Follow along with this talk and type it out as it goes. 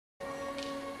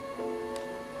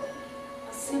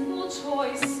simple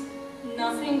choice,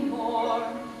 nothing more.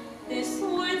 This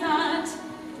or that,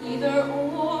 either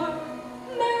or.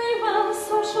 Marry well,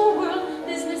 social world,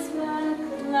 businessman,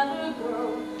 clever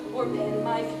girl, or pin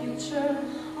my future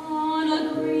on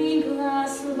a green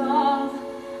glass love.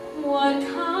 What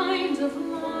kind of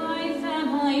life am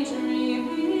I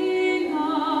dreaming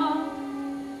of?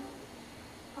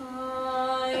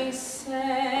 I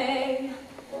say,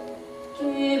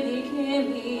 gimme,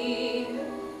 gimme,